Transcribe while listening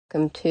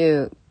Welcome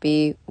to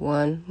Be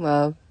One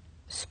Love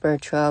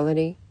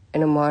Spirituality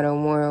in a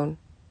Modern World.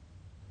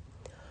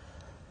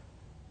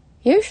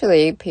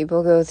 Usually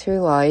people go through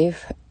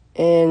life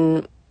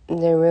and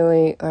they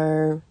really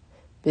are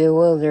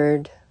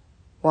bewildered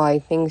why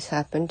things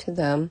happen to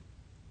them.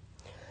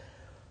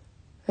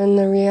 And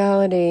the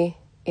reality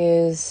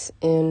is,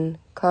 in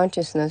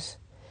consciousness,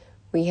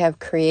 we have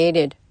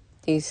created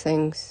these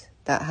things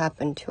that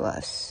happen to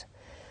us.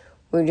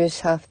 We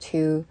just have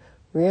to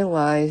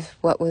realize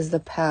what was the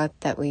path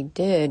that we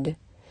did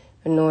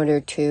in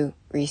order to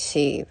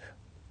receive.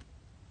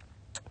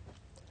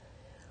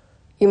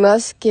 You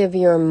must give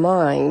your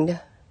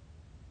mind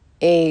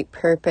a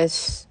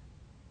purpose,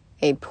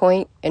 a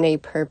point and a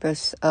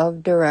purpose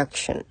of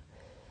direction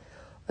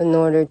in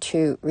order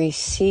to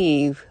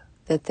receive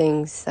the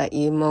things that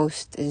you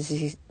most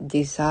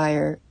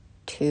desire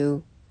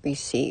to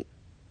receive.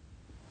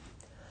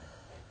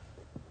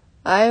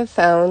 I have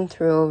found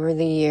through over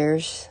the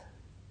years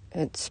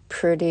it's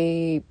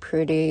pretty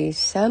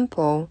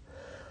simple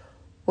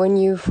when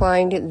you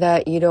find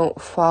that you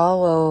don't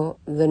follow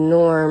the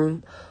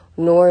norm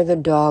nor the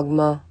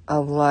dogma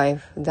of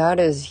life. That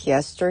is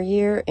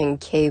yesteryear and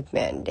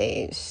caveman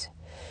days.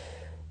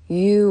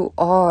 You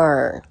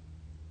are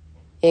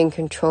in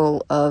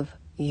control of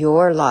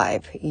your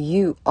life.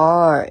 You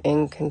are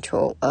in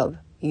control of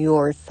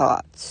your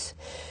thoughts.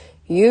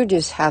 You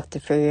just have to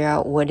figure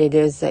out what it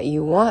is that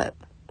you want.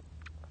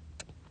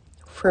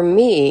 For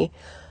me,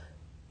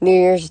 New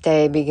Year's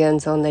Day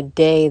begins on the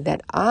day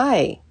that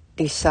I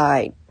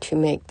decide to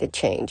make the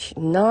change,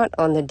 not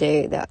on the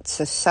day that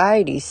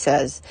society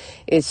says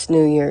it's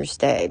New Year's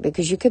Day.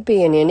 Because you could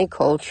be in any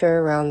culture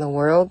around the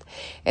world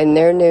and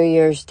their New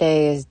Year's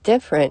Day is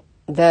different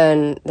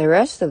than the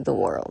rest of the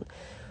world.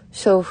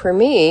 So for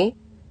me,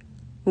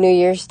 New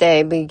Year's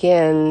Day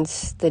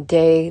begins the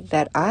day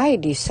that I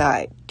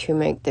decide to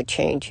make the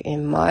change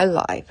in my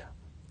life.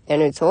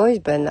 And it's always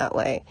been that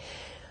way.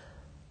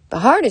 The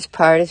hardest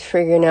part is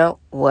figuring out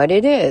what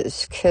it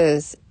is,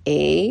 because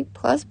A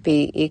plus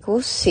B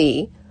equals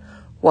C,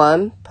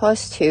 1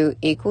 plus 2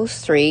 equals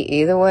 3,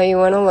 either way you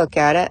want to look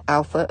at it,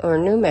 alpha or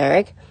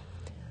numeric.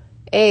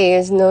 A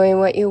is knowing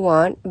what you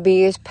want,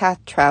 B is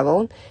path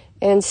traveled,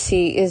 and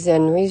C is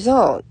end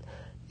result.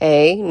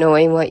 A,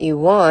 knowing what you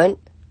want,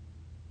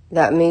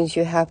 that means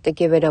you have to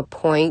give it a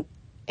point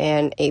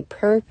and a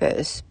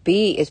purpose.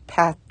 B is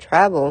path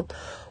traveled.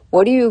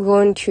 What are you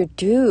going to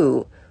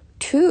do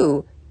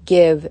to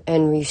give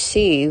and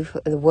receive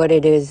what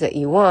it is that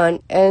you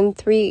want? And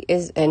 3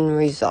 is end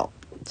result.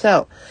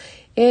 So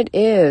it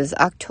is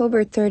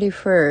October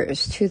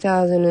 31st,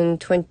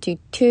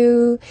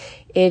 2022.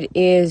 It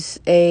is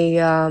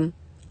a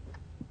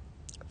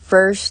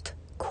first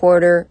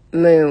quarter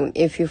moon,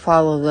 if you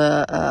follow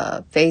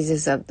the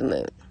phases of the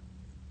moon.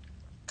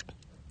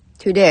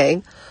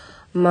 Today,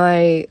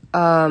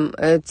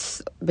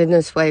 it's been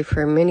this way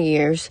for many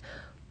years.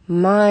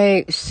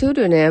 My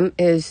pseudonym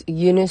is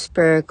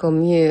Unispirical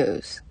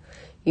Muse.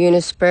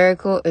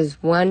 Unispirical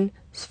is one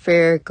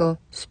spherical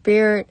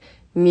spirit.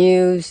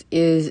 Muse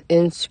is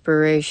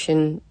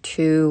inspiration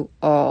to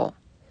all.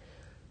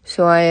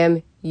 So I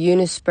am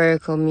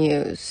Unispirical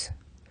Muse.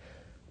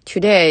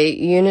 Today,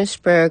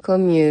 Unispirical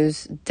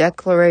Muse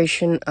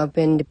Declaration of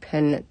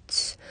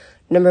Independence.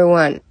 Number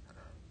 1,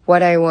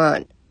 what I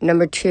want.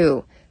 Number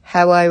 2,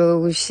 how I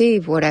will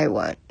receive what I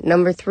want.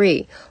 Number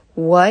 3,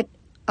 what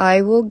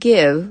I will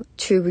give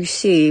to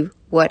receive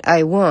what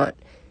I want.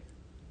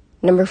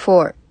 Number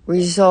 4,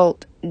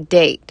 result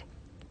date.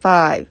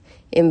 5,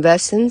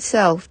 invest in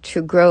self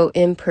to grow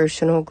in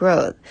personal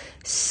growth.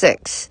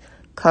 6,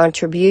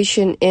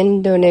 contribution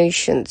in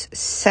donations.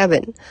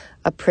 7,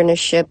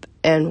 apprenticeship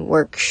and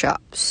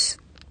workshops.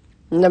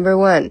 Number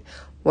 1,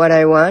 what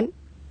I want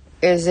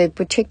is a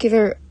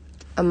particular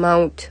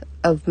amount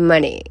of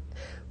money,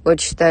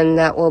 which then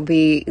that will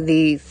be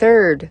the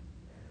third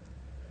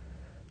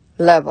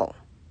level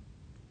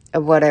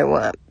of what I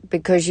want,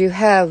 because you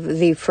have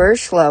the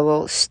first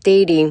level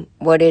stating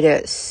what it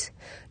is.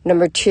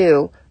 Number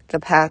 2, the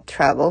path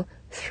travel.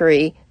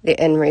 3, the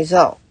end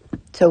result.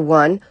 So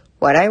 1,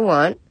 what I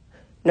want.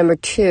 Number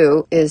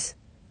 2 is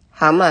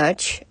how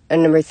much.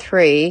 And number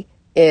 3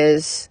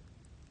 is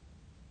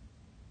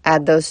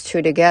add those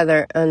two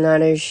together, and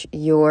that is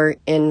your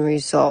end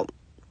result.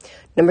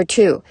 Number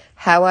 2,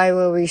 how I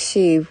will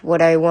receive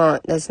what I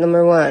want. That's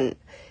number 1.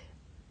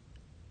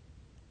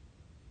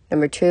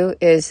 Number 2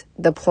 is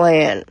the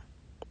plan.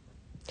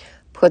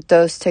 Put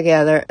those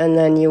together, and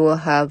then you will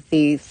have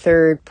the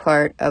third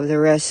part of the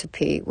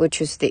recipe, which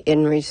is the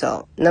end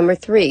result. Number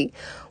 3,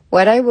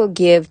 what I will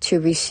give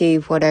to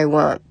receive what I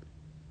want.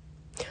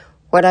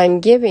 What I'm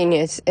giving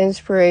is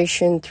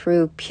inspiration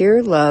through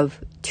pure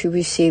love to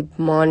receive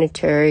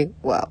monetary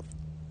wealth.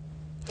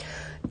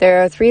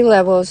 There are 3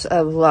 levels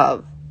of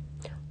love.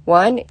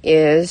 1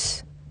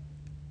 is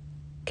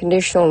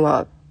conditional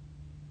love.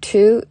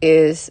 2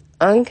 is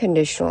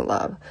unconditional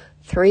love.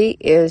 3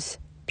 is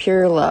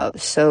pure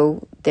love.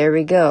 So there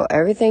we go.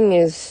 Everything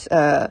is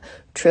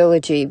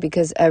trilogy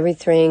because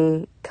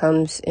everything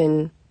comes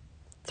in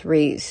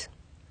threes.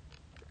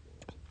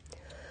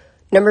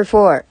 Number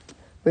 4,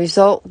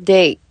 result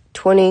date.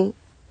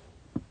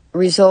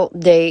 Result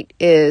date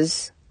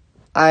is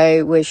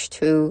I wish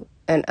to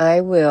and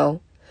I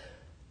will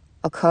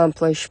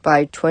accomplish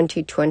by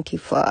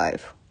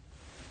 2025.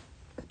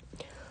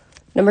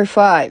 Number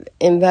 5,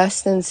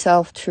 invest in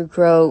self to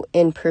grow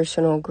in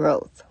personal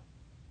growth.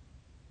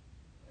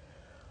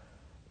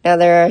 Now,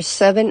 there are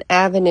 7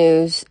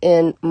 avenues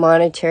in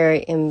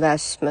monetary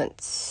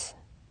investments.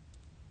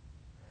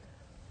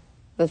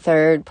 The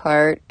third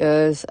part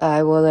is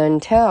I will then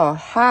tell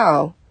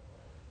how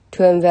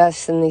to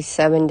invest in these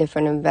 7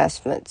 different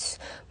investments.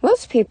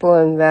 Most people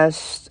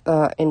invest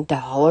in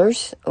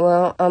dollars.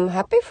 Well, I'm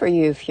happy for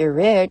you if you're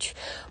rich,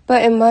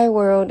 but in my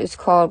world, it's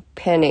called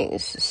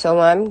pennies. So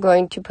I'm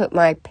going to put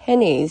my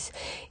pennies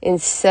in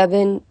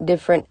 7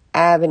 different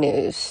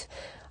avenues.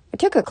 I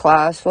took a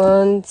class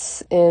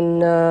once in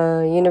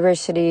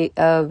University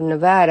of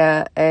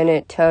Nevada, and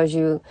it tells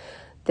you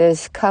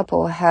this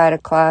couple had a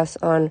class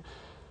on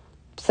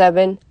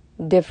 7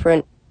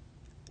 different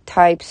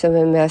types of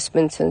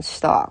investments in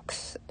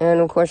stocks. And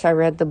of course, I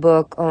read the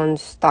book on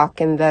stock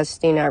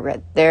investing. I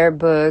read their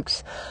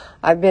books.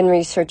 I've been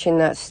researching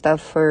that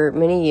stuff for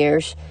many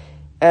years,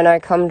 and I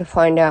come to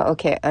find out,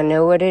 okay, I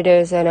know what it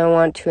is that I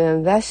want to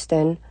invest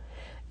in,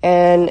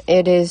 and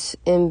it is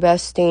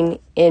investing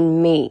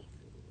in me.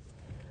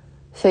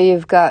 So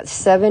you've got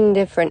 7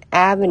 different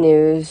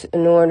avenues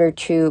in order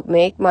to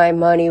make my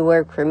money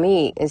work for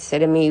me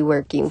instead of me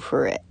working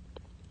for it.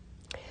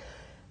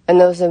 And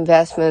those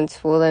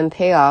investments will then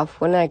pay off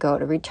when I go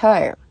to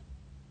retire.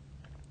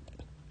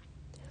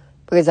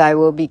 Because I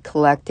will be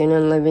collecting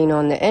and living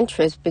on the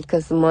interest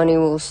because the money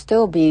will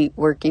still be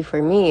working for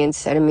me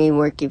instead of me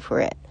working for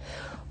it.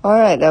 All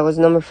right, that was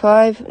number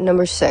 5.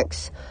 Number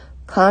 6,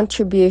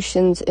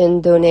 contributions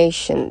and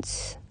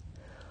donations.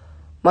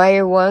 My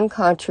year 1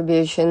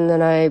 contribution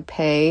that I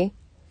pay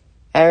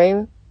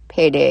every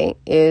payday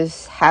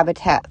is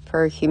Habitat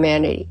for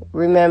Humanity.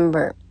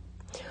 Remember,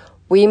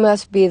 we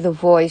must be the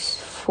voice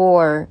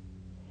for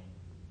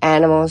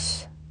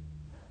animals,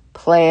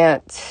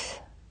 plants,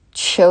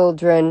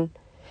 children,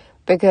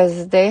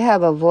 because they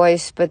have a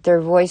voice, but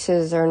their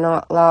voices are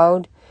not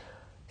loud,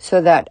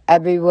 so that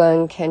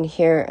everyone can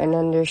hear and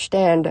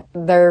understand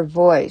their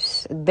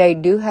voice. They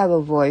do have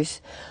a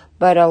voice,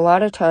 but a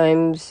lot of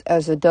times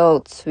as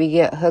adults, we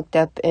get hooked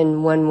up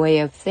in one way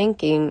of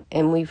thinking,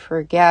 and we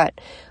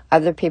forget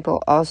other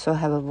people also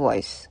have a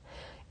voice.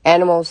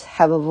 Animals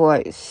have a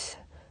voice.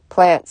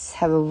 Plants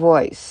have a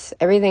voice.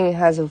 Everything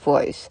has a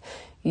voice.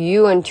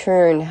 You, in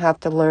turn, have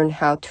to learn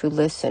how to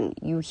listen.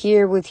 You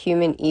hear with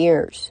human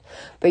ears,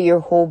 but your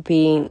whole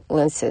being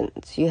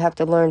listens. You have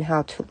to learn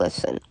how to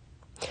listen.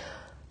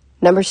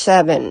 Number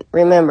 7,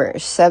 remember,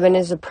 7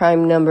 is a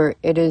prime number.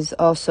 It is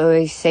also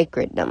a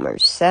sacred number.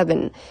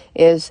 7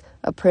 is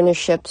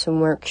apprenticeships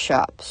and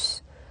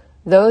workshops.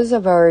 Those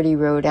I've already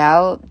wrote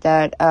out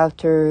that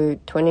after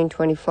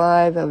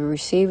 2025 of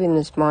receiving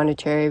this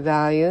monetary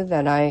value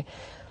that I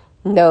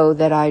know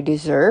that I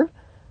deserve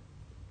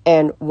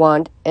and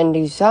want and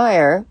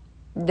desire,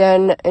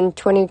 then in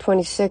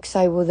 2026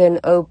 I will then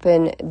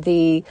open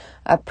the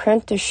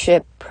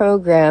apprenticeship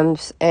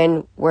programs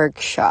and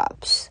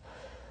workshops.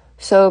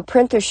 So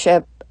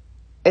apprenticeship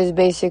is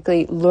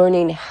basically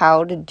learning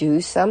how to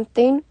do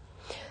something,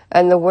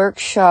 and the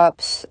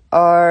workshops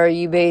are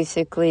you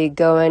basically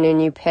go in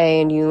and you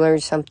pay and you learn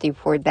something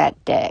for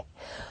that day.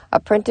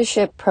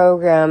 Apprenticeship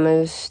program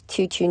is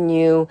teaching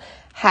you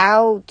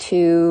how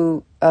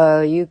to,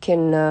 you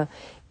can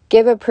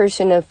give a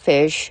person a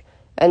fish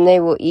and they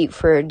will eat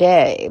for a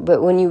day.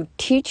 But when you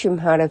teach them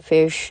how to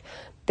fish,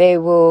 they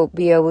will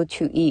be able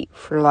to eat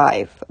for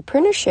life.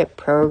 Apprenticeship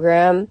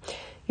program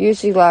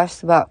usually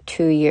lasts about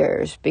 2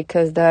 years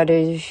because that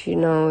is,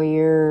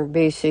 your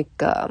basic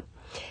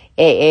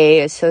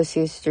AA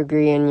associate's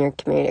degree in your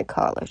community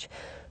college.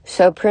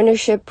 So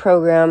apprenticeship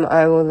program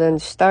I will then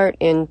start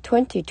in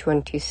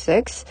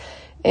 2026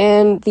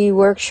 and the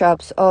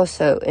workshops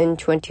also in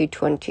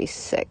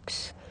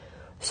 2026.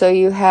 So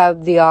you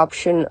have the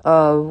option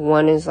of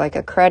one is like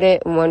a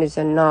credit and one is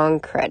a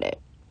non-credit.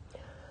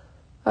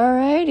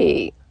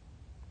 Alrighty.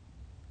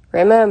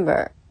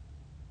 Remember,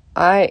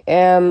 I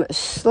am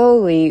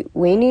slowly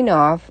weaning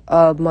off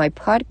of my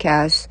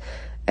podcast,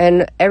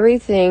 and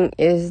everything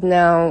is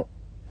now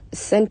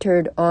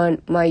centered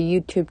on my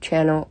YouTube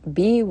channel,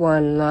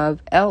 Be1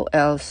 Love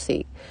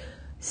LLC.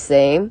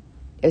 Same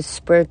as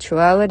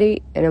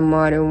spirituality in a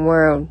modern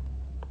world.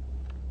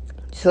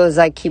 So as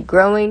I keep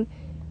growing,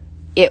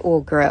 it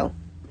will grow.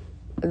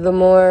 The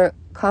more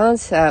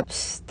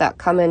concepts that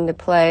come into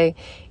play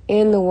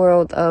in the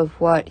world of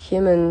what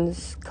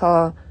humans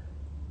call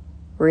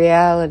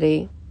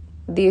reality,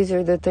 these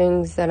are the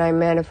things that I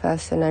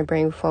manifest and I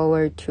bring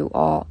forward to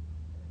all.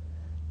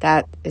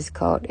 That is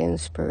called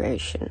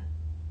inspiration.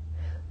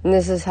 And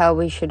this is how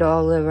we should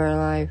all live our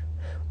life.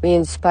 We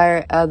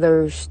inspire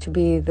others to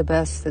be the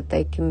best that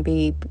they can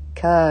be,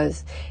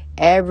 because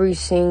every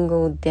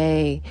single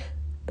day,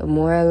 the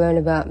more I learn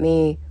about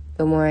me,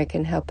 the more I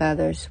can help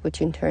others,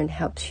 which in turn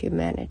helps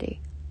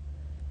humanity.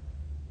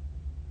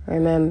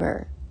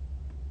 Remember,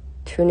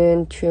 tune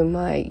in to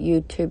my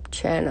YouTube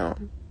channel.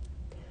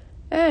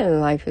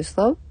 And life is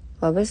love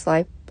is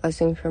life.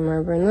 Blessings from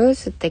Reverend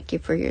Lewis. Thank you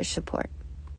for your support.